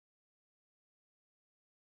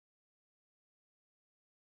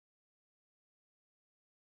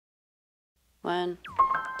1,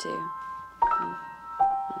 2.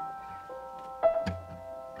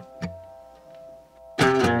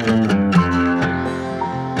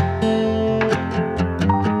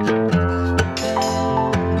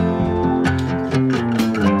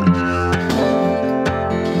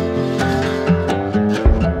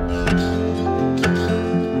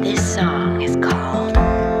 This song is called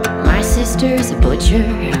My Sister's a Butcher,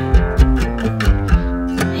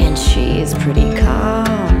 and she's pretty calm.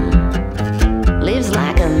 Lives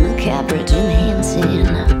like a macabre Jim Henson.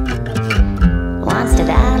 Wants to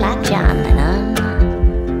die like John Lennon.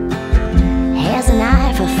 Has an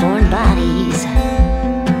eye for foreign bodies.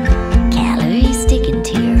 Calories sticking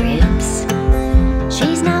to your ribs.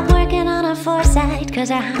 She's not working on her foresight, cause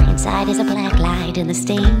her hindsight is a black light in the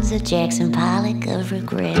stains of Jackson Pollock of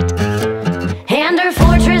regret. And her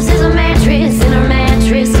fortress is a mattress, and her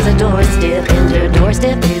mattress is a doorstep, and her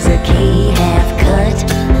doorstep is a key half cut.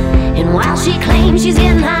 And while she claims she's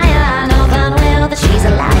getting higher, I know darn well that she's a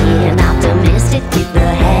lying optimistic with the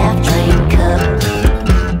half-drained cup.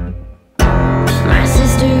 My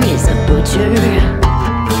sister is a butcher,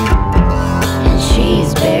 and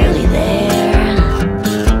she's barely there,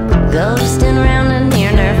 ghosting around a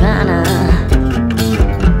near nirvana,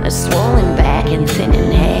 a swollen back and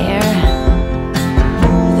thinning hair,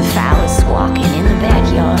 the foulest walking in the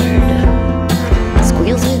backyard,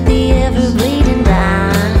 squeals with the ever-bleeding dawn.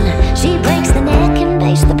 She breaks the neck and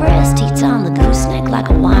bakes the breast, eats on the gooseneck like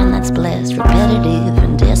a wine that's blessed, repetitive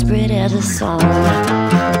and desperate as a song.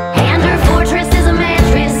 And her fortress is a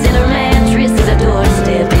mattress, and her mattress is a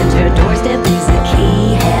doorstep, and her doorstep is a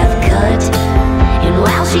key half cut. And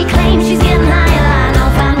while she claims she's getting higher, I know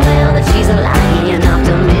fine well that she's a lying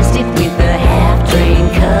optimistic with the half-drained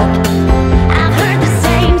cup. I've heard the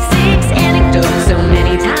same 6 anecdotes so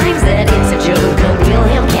many times that it's a joke. A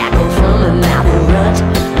Wilhelm cackle from a mouth rut.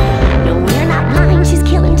 She's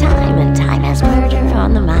killing time, and time has murder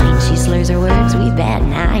on the mind. She slurs her words with bad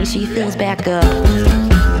an eye. She fills back up.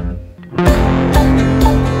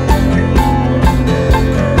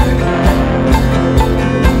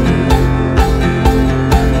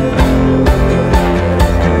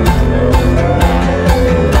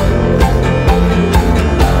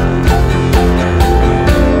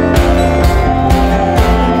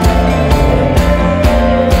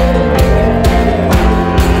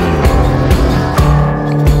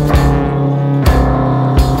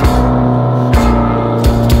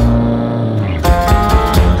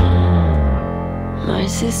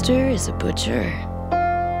 Sister is a butcher,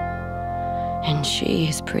 and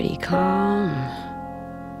she's pretty calm.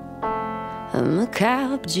 A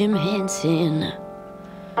macabre Jim Henson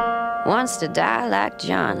wants to die like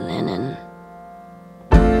John Lennon.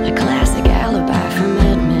 A classic alibi from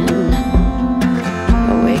Edmund,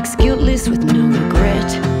 awakes guiltless with no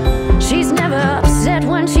regret. She's never upset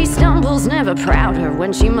when she stumbles, never prouder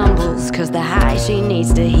when she mumbles, cause the high she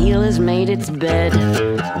needs to heal has made its bed.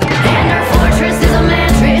 And her fortress is a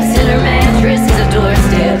mattress, and her mattress is a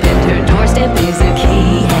doorstep, and her doorstep is a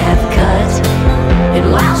key half cut.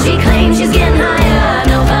 And while she claims she's getting higher, I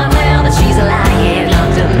know fine well that she's a lying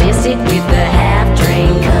optimistic with the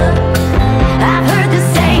half-drained cup. I've heard the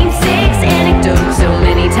same 6 anecdotes so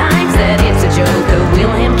many times that it's a joke. A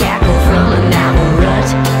Wilhelm cackle from a novel rut.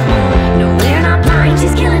 No, we're not blind,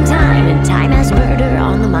 she's killing time, and time has murder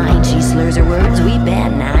on the mind. She slurs her words, we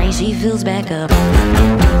bat an eye, she fills back up.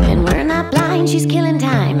 And we're not blind, she's killing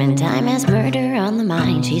time, and time has murder on the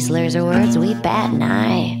mind. She slurs her words, we bat an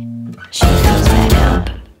eye, she fills back up.